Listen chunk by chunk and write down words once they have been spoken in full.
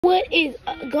What is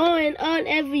going on,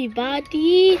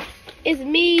 everybody? It's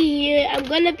me here. I'm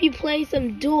gonna be playing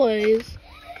some doors.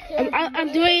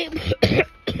 I'm doing.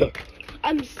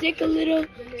 I'm sick a little.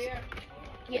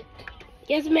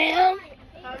 Yes, ma'am.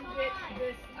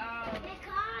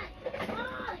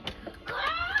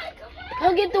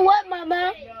 Come get the what,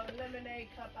 mama? Lemonade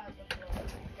cup out the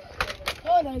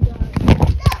floor. Hold on, guys.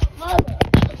 Mama.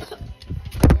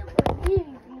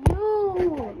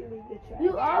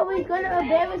 You always gonna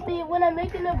embarrass me when I'm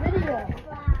making a video.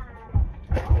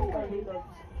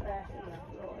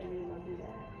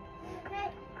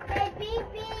 Hey, beep,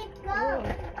 beep, go.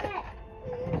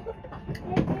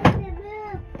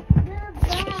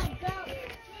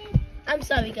 I'm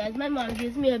sorry, guys. My mom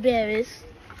gets me embarrassed.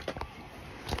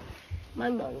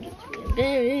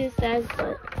 That's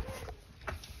fun.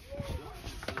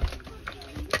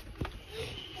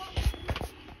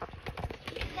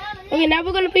 Okay, now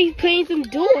we're gonna be playing some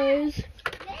doors.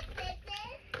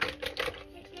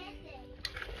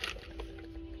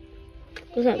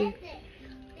 What's happening?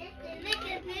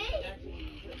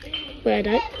 Where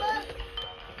did I?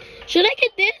 Should I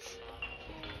get this?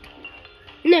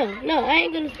 No, I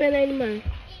ain't gonna spend any money.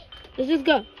 Let's just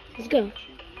go. Let's go.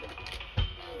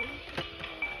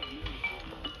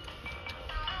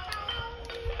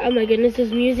 Oh my goodness,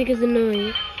 this music is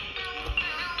annoying.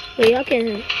 Wait, y'all can't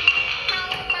hear.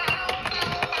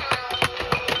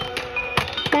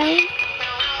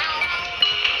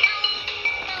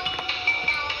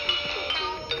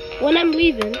 When I'm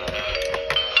leaving,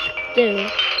 there.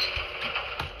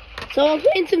 So I'm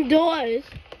playing some doors.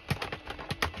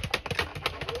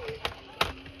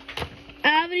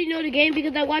 I already know the game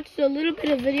because I watched a little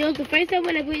bit of videos. The first time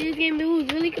when I played this game, it was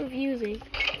really confusing.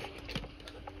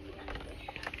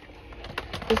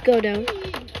 Let's go down.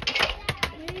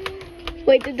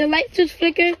 Wait, did the lights just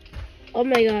flicker? Oh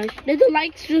my gosh, did the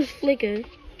lights just flicker?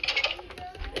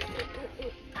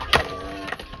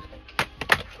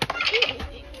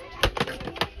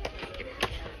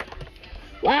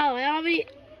 Wow,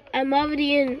 I'm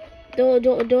already in door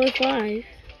 5.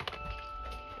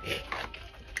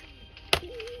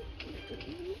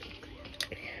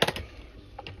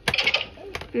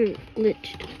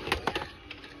 Glitched.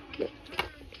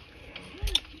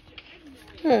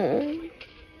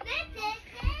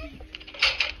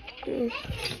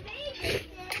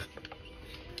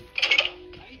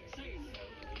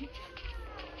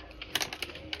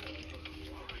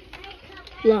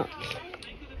 Locked.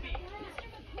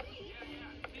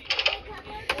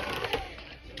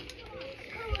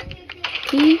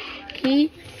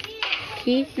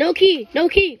 Key. No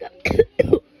key.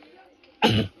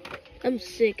 I'm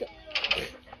sick.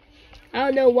 I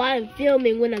don't know why I'm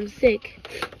filming when I'm sick.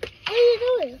 What are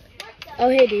you doing? Oh,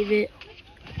 hey, David.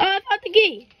 Oh, I found the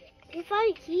key. You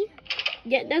found a key?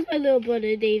 Yeah, that's my little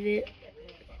brother, David.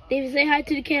 David, say hi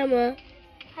to the camera.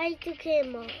 Hi to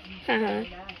camera. Haha.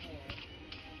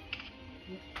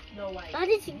 That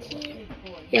is a key.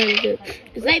 Yeah, it's good.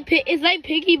 It's like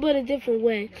Piggy, but a different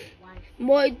way.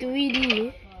 More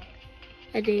 3D,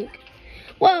 I think.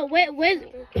 Whoa, where's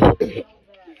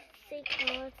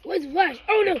where's Rush?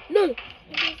 Oh no.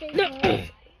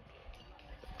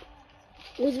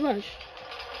 Where's Rush?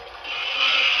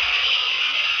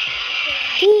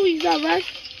 Ooh, he's not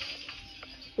Rush.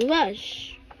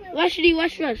 Rush.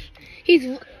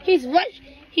 He's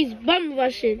bum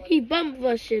rushing.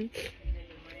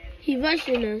 He's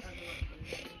rushing us.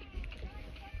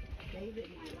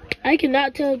 I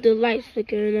cannot tell if the lights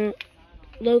flicker or not.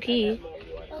 Low key.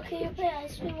 Okay, you play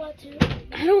ice cream one too.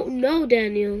 I don't know,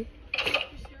 Daniel.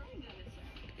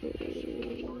 I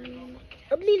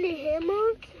need a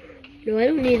hammer. No, I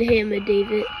don't need a hammer,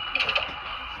 David.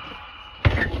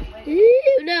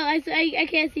 Ew, no, I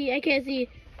can't see.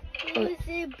 Oh. Is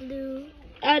it blue?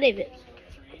 Oh, David.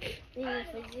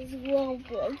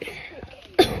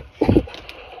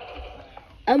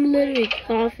 I'm literally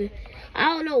coughing. I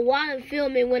don't know why I'm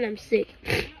filming when I'm sick.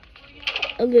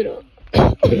 A little.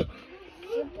 I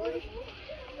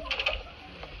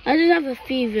just have a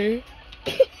fever.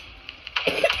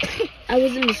 I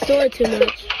was in the store too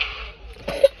much.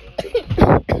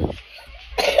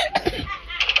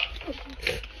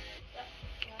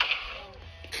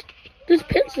 There's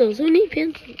pencils. Who needs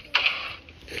pencils?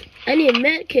 I need a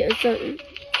med kit or something.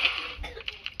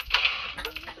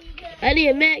 I need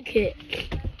a med kit.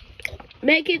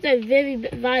 Med kits are very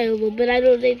valuable, but I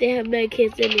don't think they have med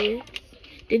kits in here.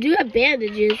 They do have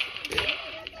bandages.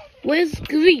 Where's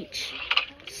Screech?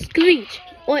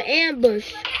 Or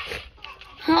Ambush?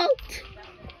 Halt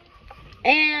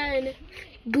and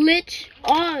Glitch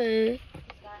R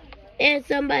and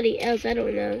somebody else, I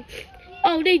don't know.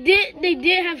 Oh, they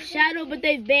did have Shadow, but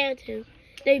they banned him.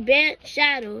 They banned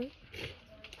Shadow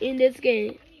in this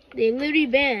game. They literally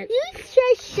banned. You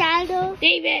say Shadow?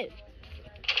 David.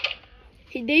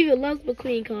 David loves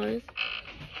McQueen cars.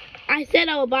 I said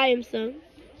I would buy him some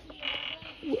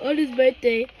on his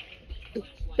birthday,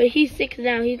 but he's 6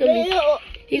 now. He's gonna be.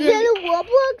 Is that a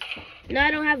Roblox? No,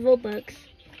 I don't have Robux.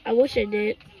 I wish I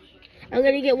did. I'm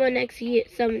gonna get one next year.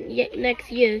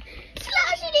 Next year.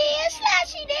 Slashy there,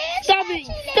 slashy there. Stop it!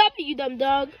 Stop it, you dumb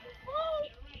dog.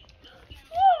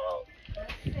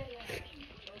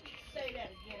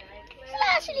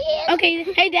 Slashy there. Okay,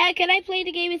 hey Dad, can I play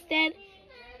the game instead?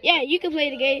 Yeah, you can play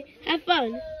the game. Have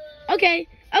fun. Okay,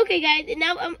 guys.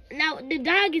 Now the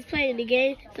dog is playing the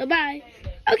game. So bye.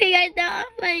 Okay, guys. Now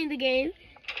I'm playing the game,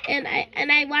 and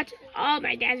I watch all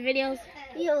my dad's videos.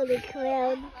 You're the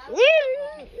clown.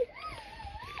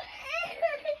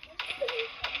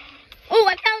 Oh,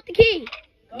 I found the key.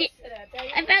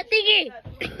 I found the key.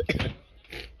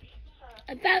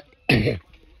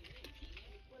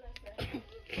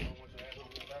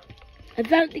 I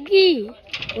found the key.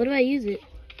 What do I use it?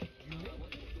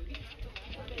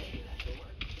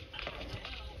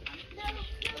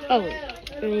 Oh,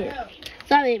 yeah.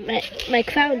 Sorry, my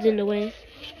crown's in the way.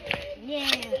 Yeah.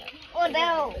 Oh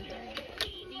no.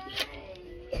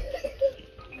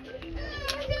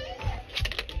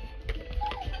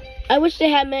 I wish they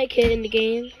had Medkit in the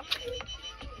game.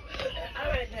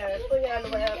 Alright, Dad. Put it on the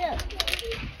way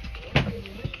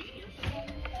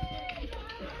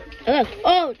up.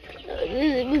 Oh,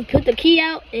 we put the key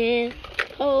out and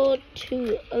hold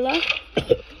to left.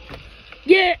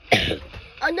 Yeah,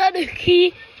 another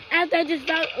key. After I just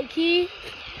found a key.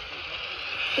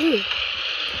 Ooh,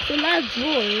 it's a lot of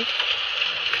drawers.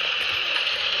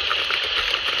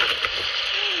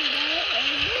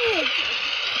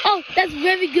 Oh, that's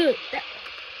very good.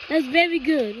 That's very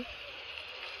good.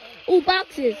 Oh,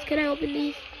 boxes. Can I open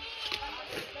these?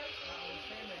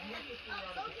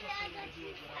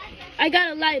 I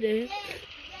got a lighter.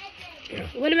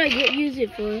 What am I going to use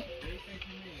it for?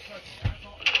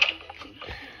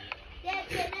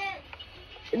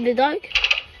 In the dark?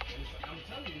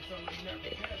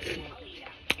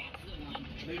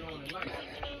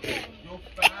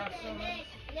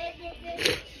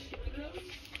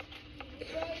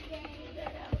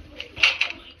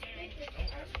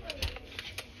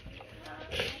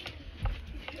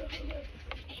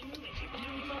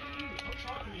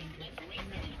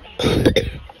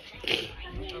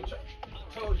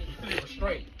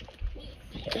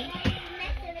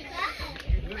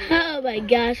 Oh my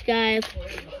gosh, guys.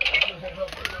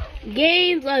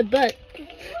 Games are butt.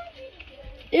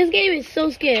 This game is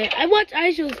so scary. I watched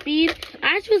Actual Speed.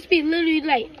 Actual Speed literally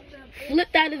like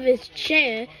flipped out of his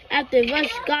chair after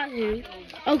Rush got him.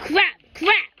 Oh crap,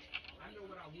 crap.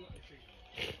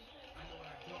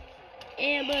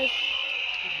 Ambush.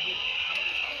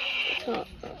 Oh,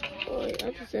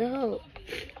 I just said help.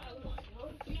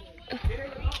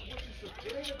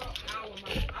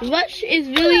 Rush is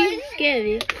really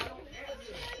scary.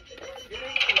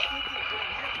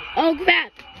 Oh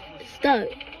crap! Stuck.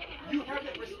 You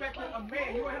haven't respected a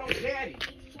man. You ain't no daddy.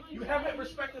 You haven't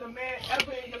respected a man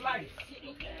ever in your life.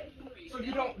 So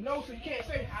you don't know. So you can't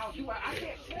say how do I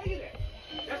can't tell you that.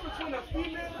 That's between a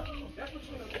female. That's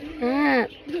between a female. Ah,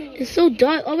 it's so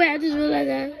dark. Oh wait, I just realized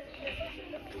that.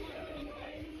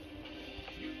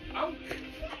 I'm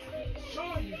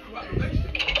showing you throughout the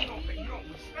relationship. You don't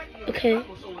respect me. Okay.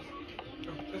 So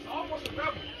it's almost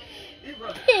irrelevant.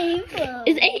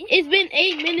 It's been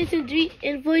 8 minutes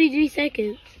and 43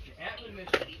 seconds.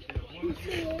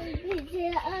 Admonition in a woman's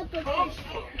life comes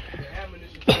from the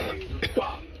admonition of the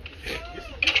father. This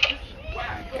is why.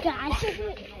 Gosh. You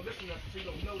don't listen to us, so you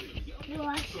don't know this.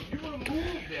 So if you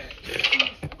remove that,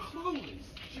 she's clueless.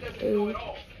 She doesn't know it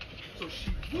all. So she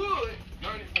would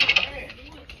learn it from the man.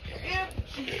 If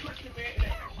she pushed the man in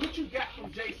that, what you got from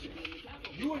Jason?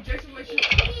 You and Jason's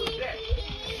relationship was that.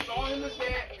 You saw him as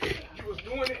that. You was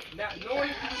doing it, not knowing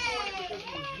if you was doing it because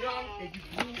you was young and you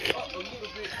grew up a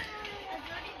little bit.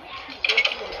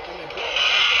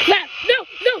 Crap! No!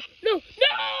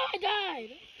 I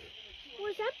died.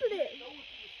 What's happening?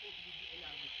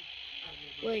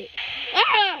 Wait.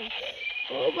 Ah!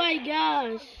 Oh my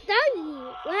gosh. Daddy,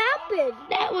 what happened?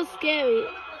 That was scary.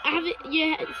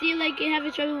 You see like you're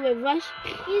having trouble with Rush?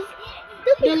 He's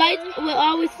The lights will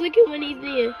always flicker when he's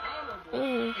near.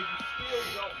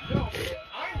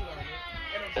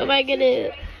 Am I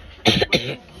gonna...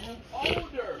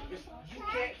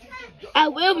 I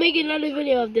will make another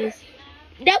video of this.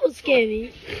 That was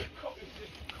scary.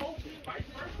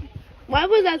 Why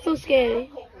was that so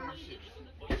scary?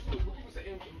 In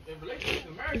relation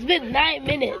to marriage, It's been 9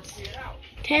 minutes.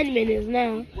 10 minutes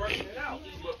now.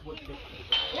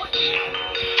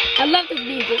 I love this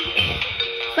music.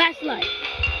 Flashlight.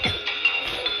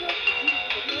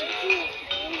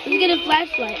 Let's get a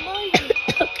flashlight.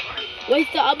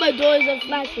 Wasted all my doors on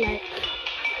flashlight.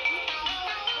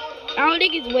 I don't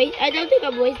think it's waste. I don't think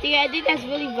I'm wasting it. I think that's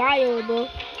really valuable.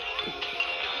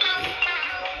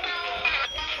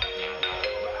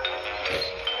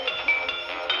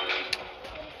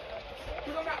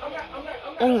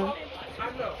 Uh-huh.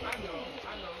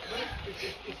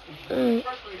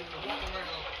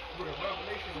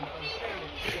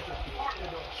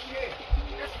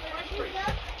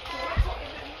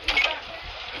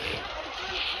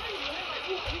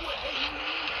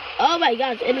 Oh my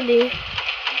gosh, enemy.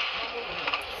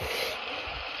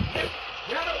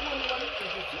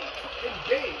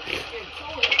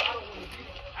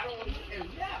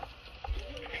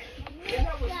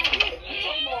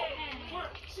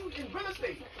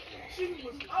 She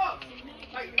was up.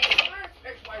 Like, Clarence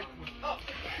ex-wife was up.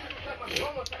 Like my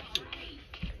grandma type shit.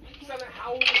 Selling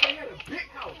houses. They had a big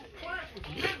house. Clarence was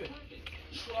living.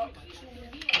 Trucks,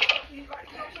 tools. He's like,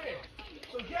 you know what I'm saying?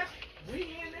 So yes, we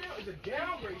in now is a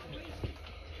downgrade from this.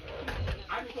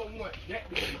 I just don't want that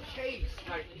to be the case.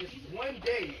 Like, this one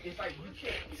day, it's like you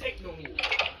can't take no more.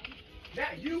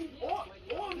 Not you or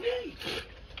me.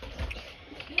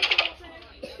 You know what I'm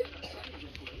saying?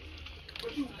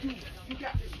 But you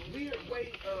got this weird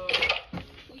way of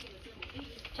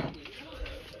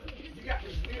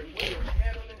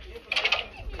handling information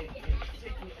and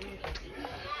taking it in.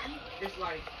 It's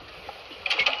like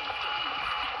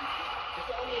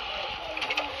it's almost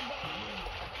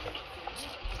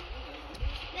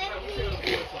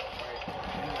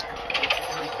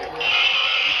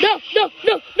No,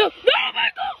 oh my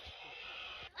God!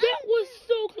 That was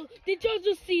so close. Did y'all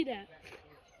just see that?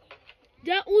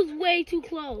 That was way too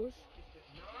close.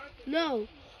 No,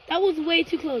 that was way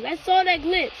too close. I saw that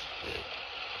glitch.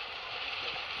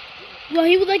 Well,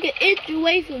 he was like an inch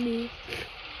away from me.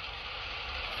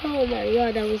 Oh my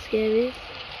God, that was scary.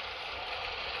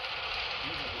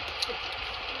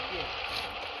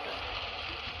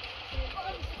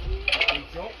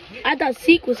 I thought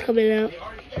Seek was coming out.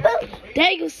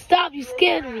 Dang, you stop, you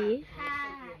scared me.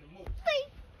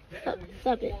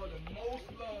 Stop it.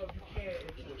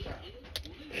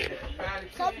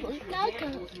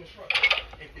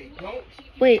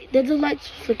 Wait, there's a light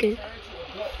flickering.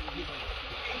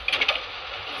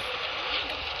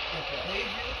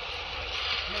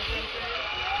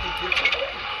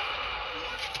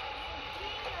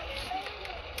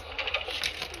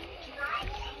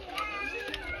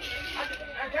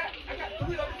 I got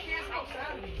 3 other kids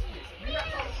outside of these kids. You're not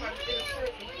talking about the inner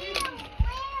circle.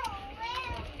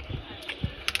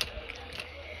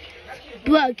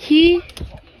 But key. You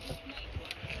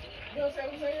know what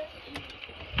I'm saying?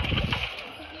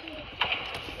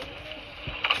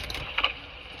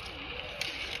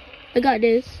 I got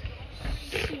this.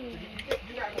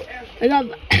 I got.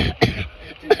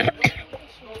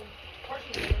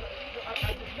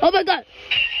 Oh my God!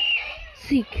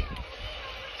 Seek.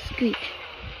 Screech.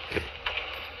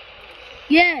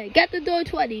 Yeah, got the door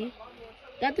 20.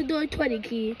 Got the door 20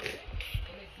 key.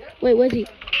 Wait, where's he?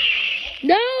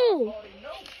 No!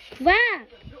 Crap!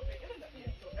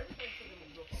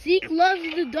 Seek loves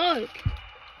the dark.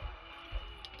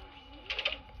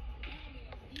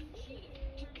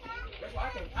 That's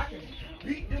why I can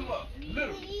beat them up,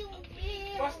 literally.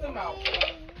 Bust them out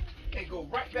and go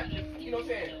right back to, you know what I'm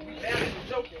saying? We laughing and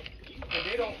joking, and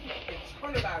they don't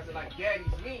internalize it like daddy's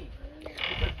mean.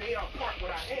 Because they are part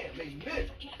what I am. They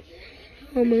live.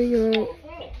 Oh my God.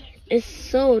 It's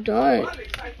so dark.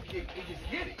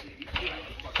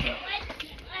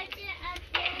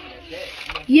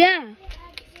 Yeah.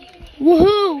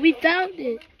 Woohoo! We found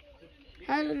it.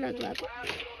 How did I not grab it?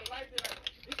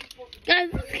 Guys,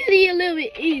 it's getting a little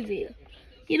bit easier.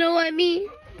 You know what I mean?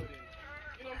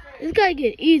 It's gotta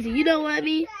get easy. You know what I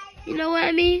mean? You know what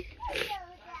I mean?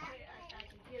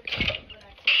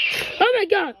 Oh my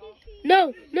God!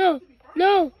 No, no,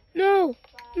 no, no,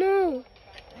 no.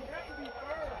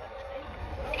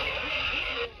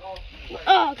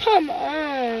 Oh, come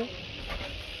on.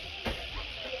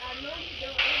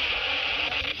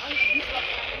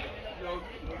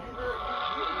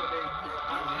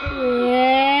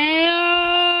 Yeah.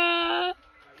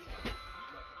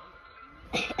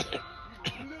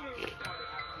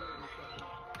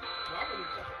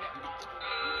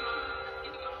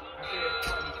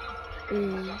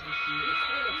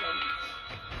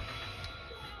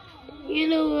 You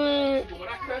know what? When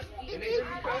I cuss and they hear me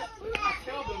cuss, I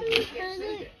tell them you can't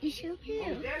say that. You should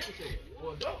Only dad can say it.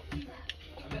 Or adult.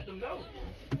 let them know.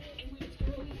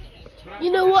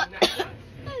 You know what?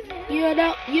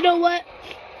 You know what?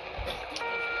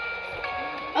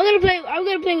 I'm gonna play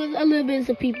with a little bit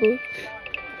of people.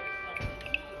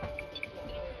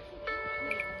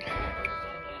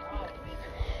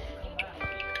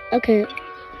 Okay.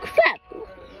 Crap.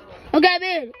 Okay, I'm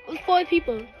in with 4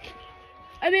 people.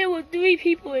 I'm in with 3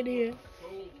 people in here.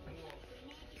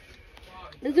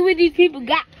 Let's see what these people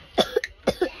got.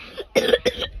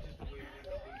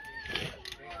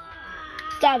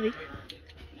 Sorry.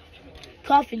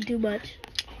 Coughing too much.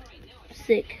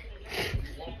 Sick.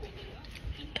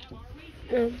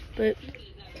 But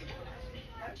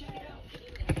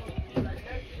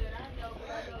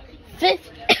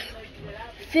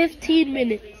 15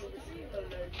 minutes.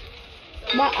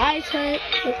 My eyes hurt.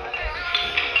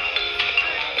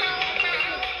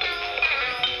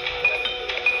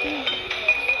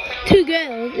 2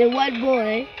 girls and 1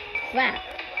 boy. Wow.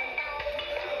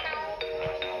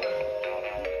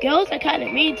 Girls are kind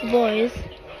of mean to boys.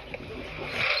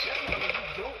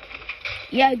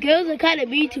 Yeah, girls are kind of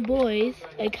mean to boys.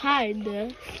 Like,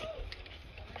 kinda.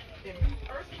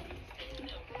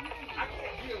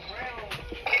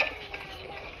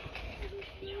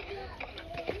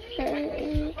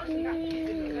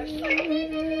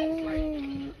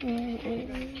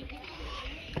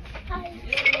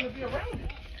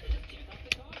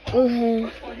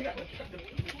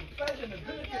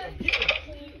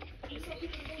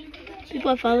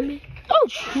 People are following me. Oh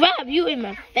crap! You in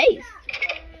my face.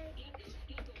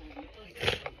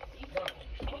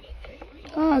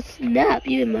 Oh snap!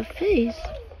 You in my face.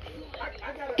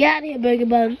 Get out of here, Burger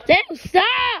Bun. Damn!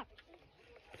 Stop!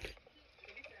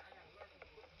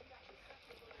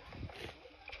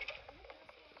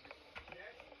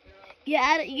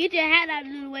 Get your hat out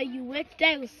of the way, you witch.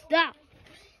 Damn! Stop!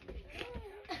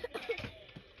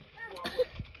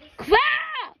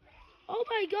 Crap! Oh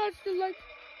my gosh!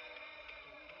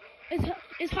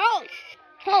 It's Halt.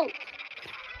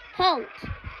 I'm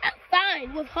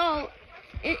fine with Halt.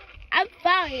 I'm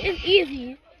fine. It's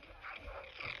easy.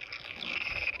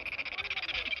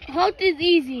 Halt is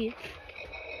easy.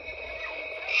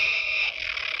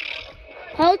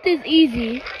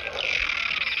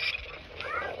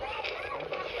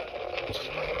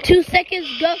 2 seconds,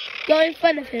 go in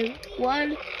front of him.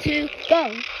 1, 2,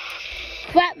 go.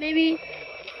 Crap, maybe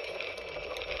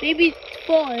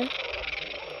 4.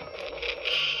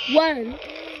 1.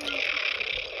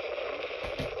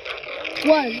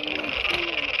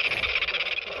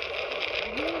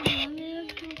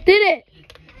 Did it!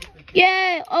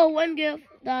 Yay! Oh, 1 girl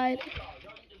died.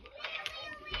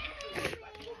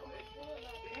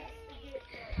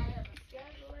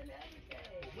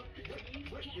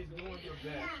 What is doing your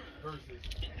best versus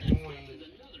doing the...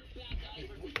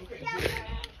 Okay,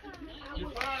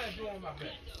 you're fine at doing my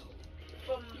best.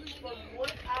 From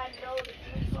what I know that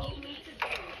you told me to do,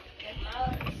 and my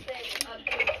understanding of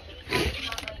doing it, that's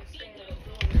my understanding of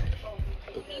doing what you told me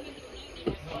to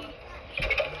do.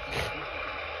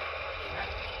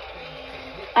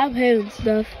 I'm hearing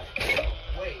stuff.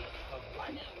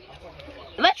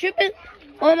 Am I tripping?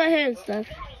 Or am I hearing stuff?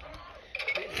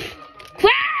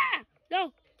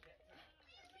 No.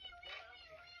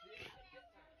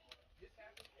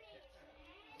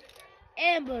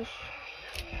 Ambush.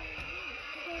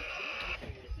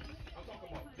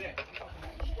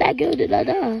 That girl did not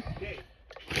die.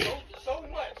 So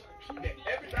much that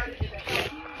everybody in the house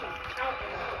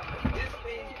counting on this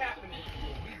thing happening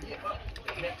when we get up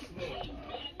next morning.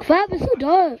 Crap, it's so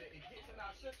dark. It gets in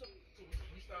our system, so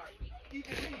we start,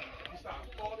 even me, we start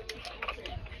falling into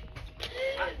routine.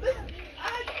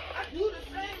 I do the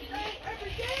same thing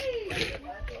every day.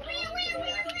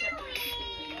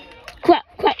 Crap.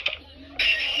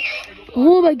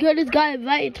 Oh my god, this guy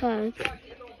invited time. I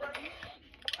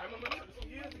remember it took some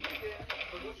years to get there,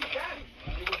 but once you got it,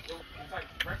 it's like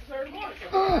breakfast every morning.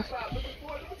 So I started looking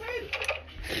forward to potatoes.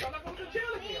 So I'm not going to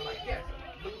jail again. I'm like, yes,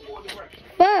 looking forward to breakfast.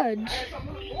 Fudge. I had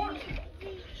something to look forward to. You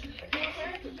know what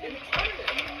I'm saying? And it's funny.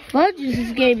 Fudge in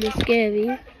this game is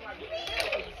scary.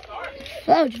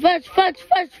 Fudge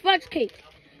cake.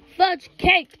 Fudge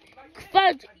cake.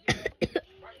 Fudge.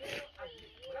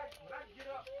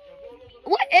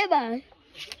 What am I?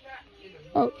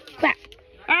 Oh, crap.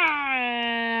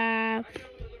 Ah.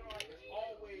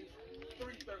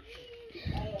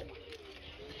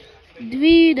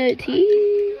 3:13.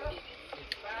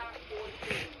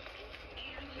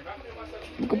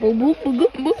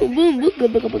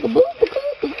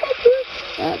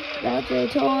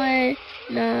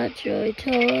 Not your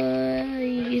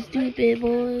toy, you stupid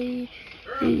boy.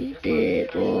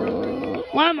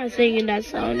 Why am I singing that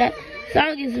song? That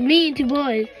song is mean to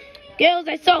boys. Girls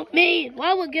are so mean.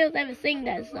 Why would girls ever sing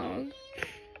that song?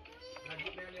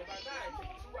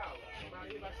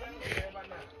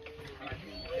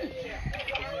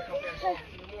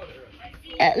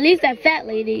 At least that fat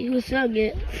lady who sung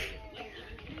it.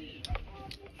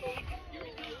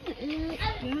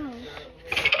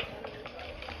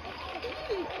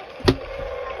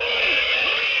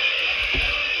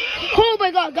 Oh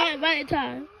my God, got it right in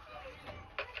time.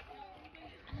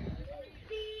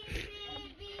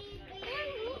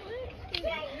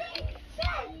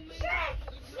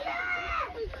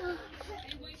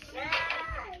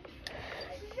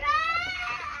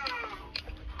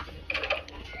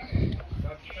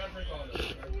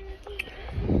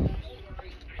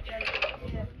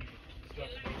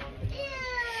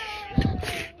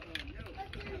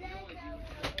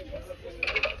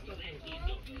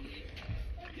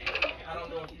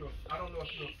 I don't know if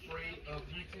you're afraid of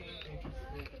eating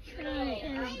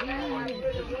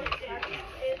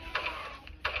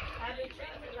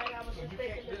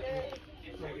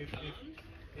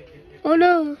Oh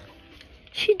no,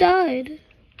 she died.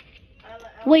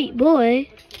 Wait, boy.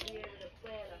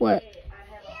 What?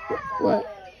 What?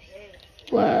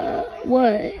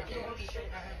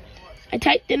 I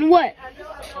typed in what?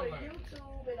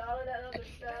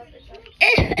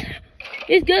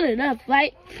 It's good enough,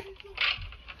 right?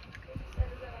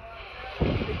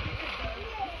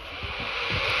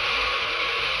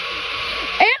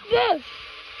 Ambush!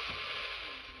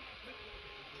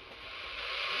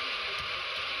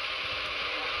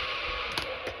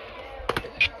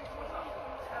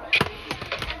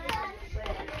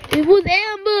 It was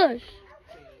ambush.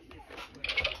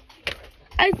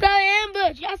 I saw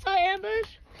ambush. Y'all saw ambush?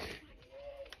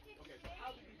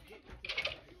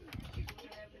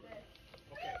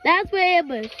 That's where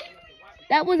ambush.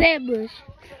 That was ambush.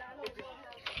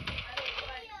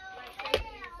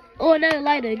 Oh, another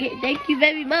lighter. Thank you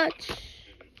very much.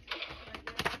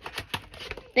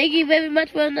 Thank you very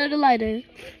much for another lighter.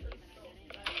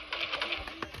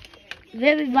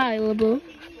 Very valuable.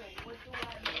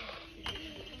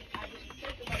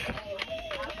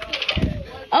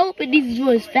 I open these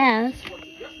drawers fast.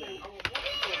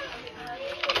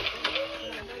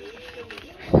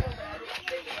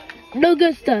 No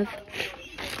good stuff.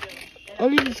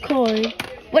 Only this coin.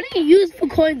 What do you use for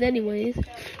coins anyways?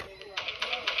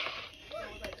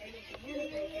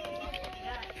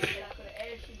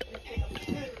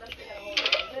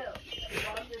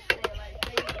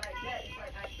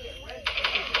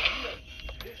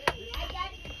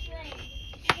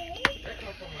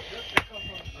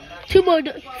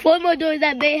 Four more doors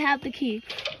that may have the key.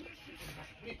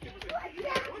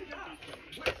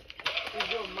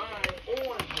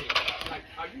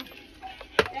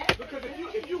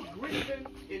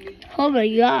 Oh my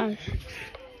gosh.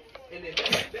 And then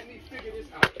let me figure this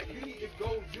out. You need to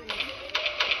go do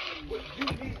what you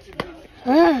need to do.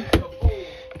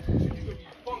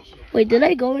 Wait, did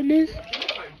I go in this?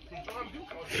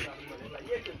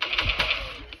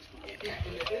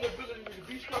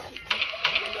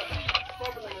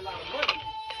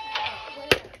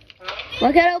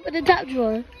 Why can't I open the top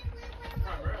drawer?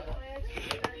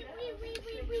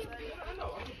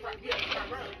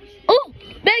 Oh,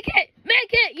 medkit,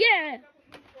 yeah.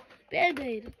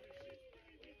 Band-aid.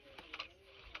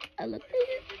 I looked at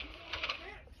it.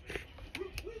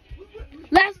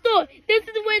 Last door. This is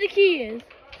where the key is.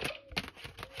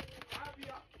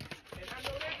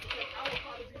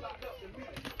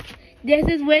 This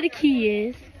is where the key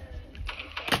is.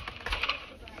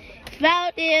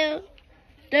 Found in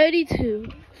 32.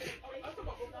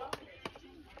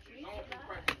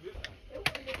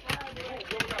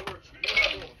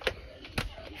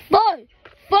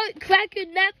 Foot, cracker,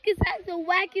 napkin sacks, and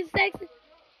whacking sacks.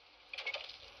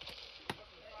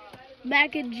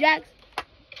 Mac and jacks,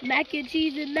 mac and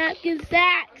cheese, and napkin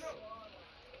sacks.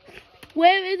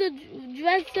 Where is the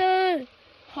dresser?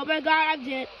 Oh my God, I'm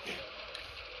dead.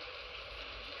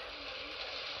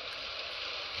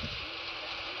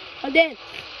 I'm dead.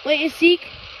 Wait, it's seek.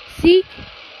 Seek.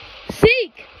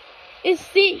 Seek. It's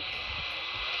seek.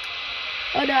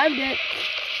 Oh no, I'm dead.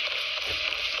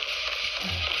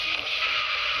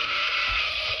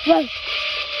 Run.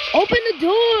 Open the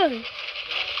door.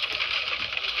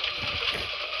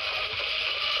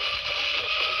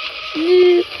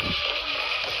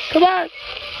 Come on.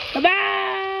 Come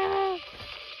on.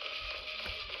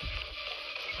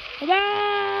 Come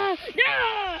on.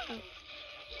 No.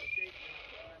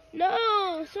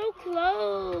 No, so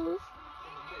close.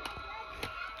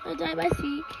 I'll die by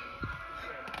seek.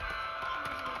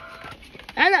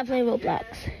 I'm not playing Roblox.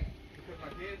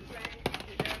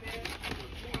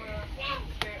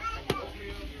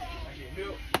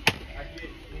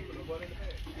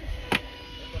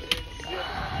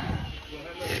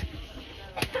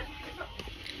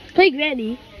 Play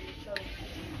Granny.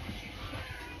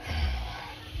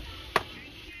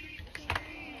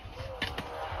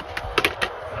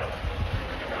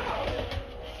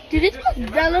 Did it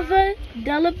spell Deliver?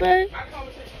 Deliver?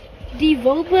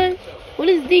 Developer? What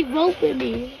does developer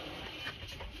mean?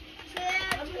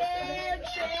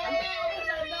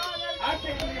 I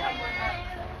think we have right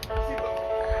now. See, look,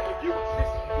 if you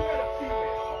had a female,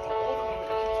 an older woman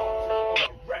that you talk to on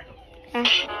a regular.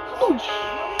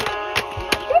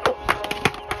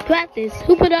 Practice.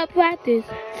 Who put up practice?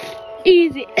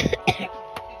 Easy.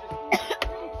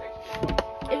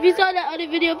 If you saw that other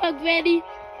video about Granny,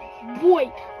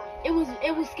 boy, it was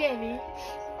scary.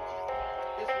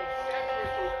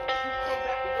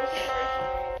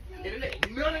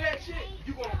 None of that shit,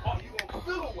 you gonna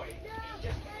feel away.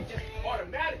 Just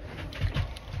automatically.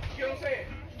 You get what I'm saying?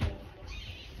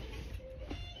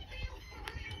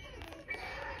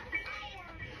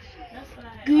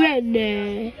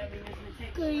 Granny.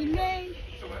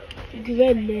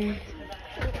 Granny.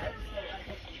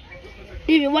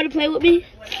 David, want to play with me?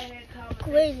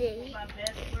 Crazy.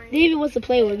 David wants to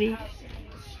play with me.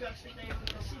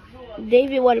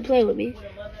 David want to play with me.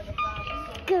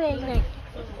 Crazy.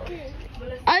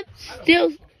 I'm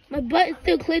still, my butt is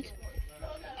still clenched.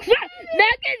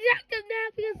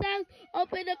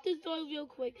 Open up this door real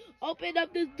quick. Open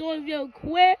up this door real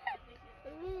quick.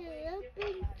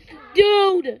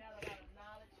 Dude.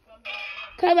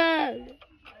 Come on.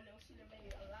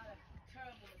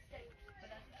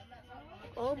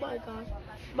 Oh my gosh.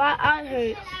 My eye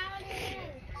hurts.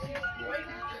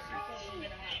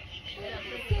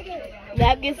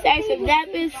 Napkin sacks and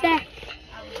napkin sacks.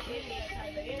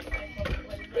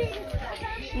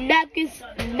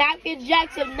 Napkin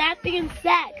jacks and napkin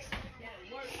sacks.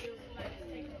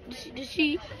 Did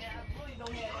she?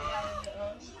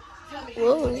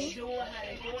 Whoa.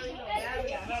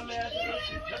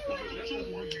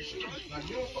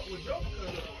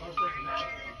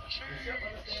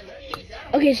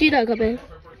 Okay, she not coming.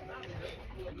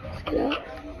 Let's get out.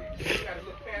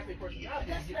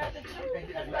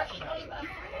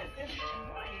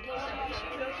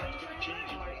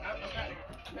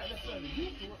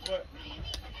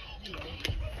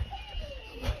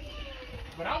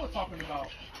 But I was talking about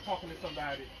talking to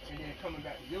somebody and then coming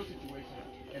back to your situation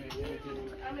and it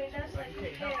didn't. I mean, that's like you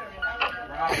can't help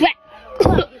it.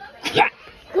 Clap.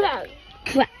 Clap.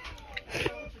 Clap.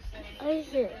 I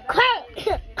said,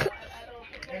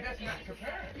 And that's not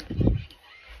comparing.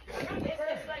 It's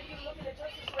just like you looking at your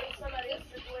situation, somebody else's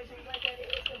situation like that, it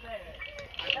is compared.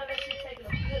 Now that you're taking a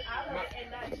good out of it and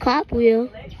not just Cartwheel.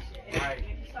 if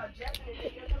you start jacking it,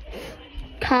 then you're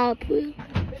comparing. Cartwheel.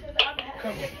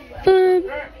 Come on. Boom.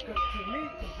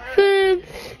 Boom.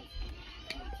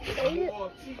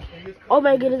 Oh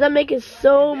my goodness, I'm making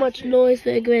so much noise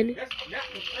for Granny.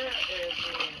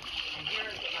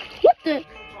 What the?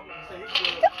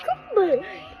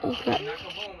 Oh crap.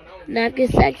 Napkin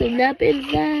sacks and napkin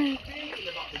sacks.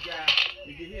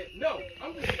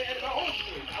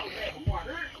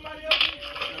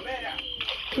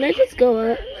 Can I just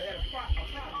go up?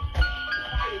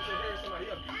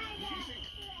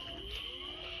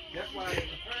 That's why it's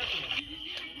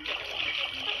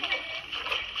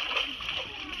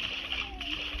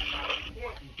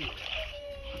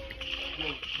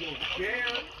your bare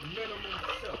minimum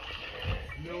self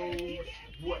knows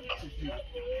what to do.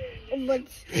 but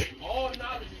All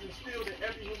knowledge is instilled in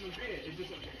every human being. It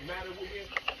doesn't matter what it is.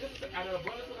 This is out of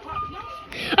abundance of the heart. No.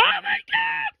 Oh my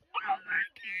god! Oh my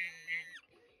god!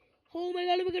 Oh my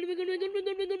god!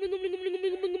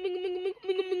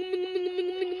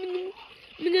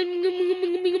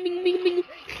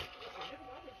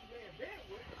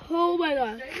 Oh my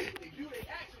god!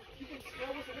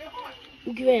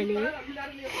 Granny. You're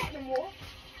not in the apartment anymore.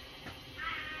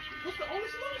 What's the only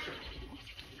solution?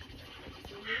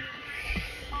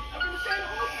 I've been saying the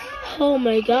whole time. Oh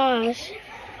my gosh!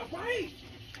 Right.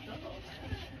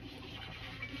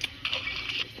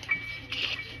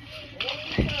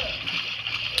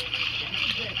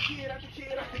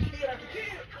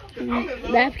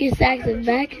 Napkin sacks and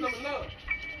back.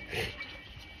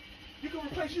 You can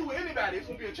replace you with anybody. It's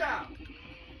gonna be a child.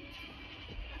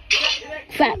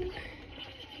 Fat.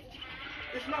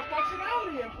 It's not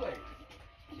functionality in play.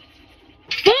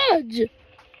 Fudge!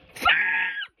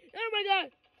 Oh my god!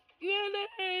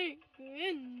 Granny!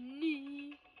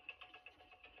 Granny!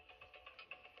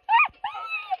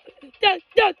 Duck,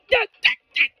 duck, duck, duck,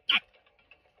 duck, duck.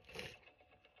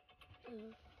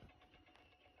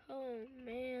 Oh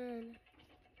man.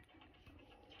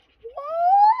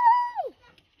 Woo!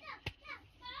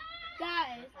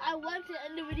 Guys, I want to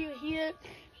end the video here,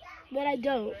 but I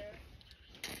don't.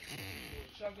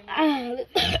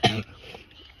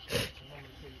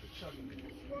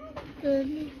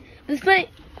 Let's play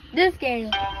this game.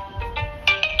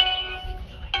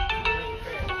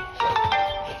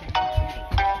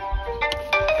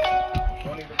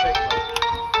 Don't even think about it.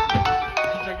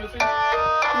 You drink your tea?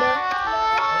 No.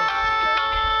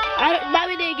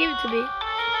 Mommy didn't give it to me.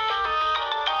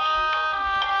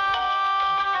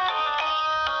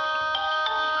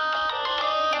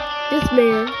 This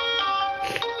man.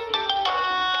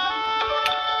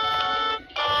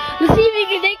 Let's see if we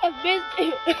can think of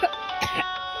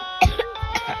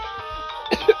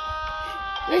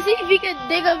Let's see if we can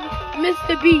think of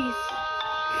Mr. Beast.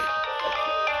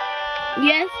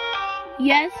 Yes.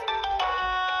 Yes.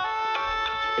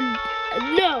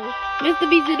 No. Mr.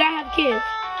 Beast did not have kids.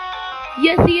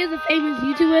 Yes, he is a famous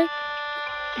YouTuber.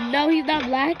 No, he's not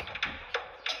black.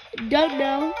 Don't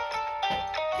know.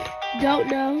 Don't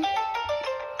know.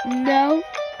 No.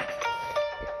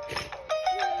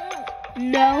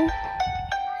 No.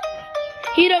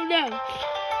 He don't know.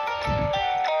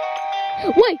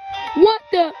 Wait, what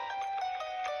the?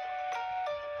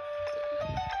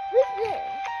 What's this?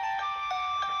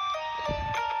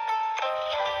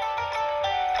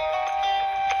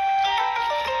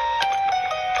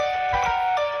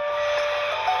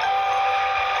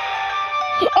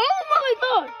 Oh my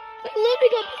god! They literally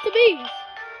got Mr. Beast.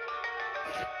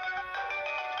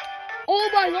 Oh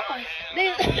my gosh. They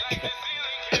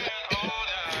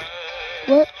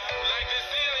What?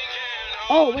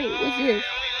 Oh wait, what's this?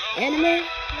 Anime?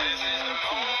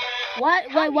 Why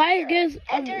are girls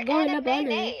going up on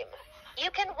it?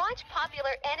 You can watch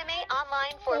popular anime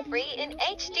online for free in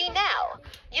HD now.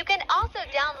 You can also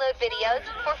download videos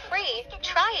for free.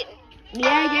 Try it.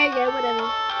 Yeah, whatever.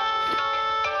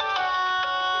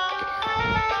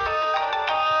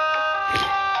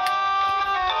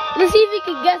 Let's see if we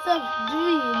can guess a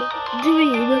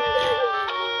dream.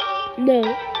 No.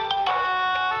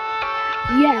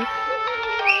 Yes.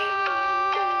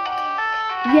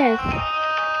 Yes.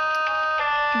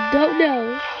 Don't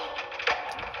know.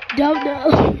 Don't know.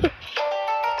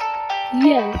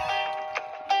 Yes.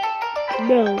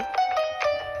 No.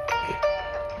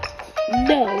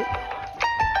 No.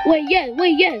 Wait, yes.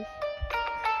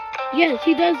 Yes,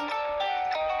 he does.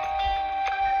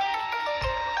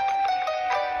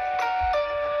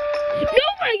 No,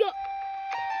 my God.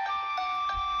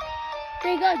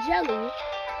 They got jelly.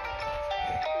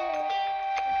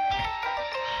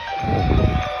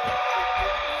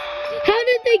 How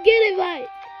did they get it right?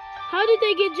 How did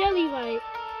they get jelly right?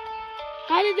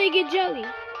 How did they get jelly?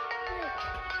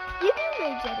 You can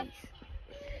make jellies.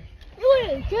 You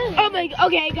want jelly? Oh my God.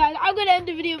 Okay, guys, I'm gonna end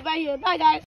the video right here. Bye, guys.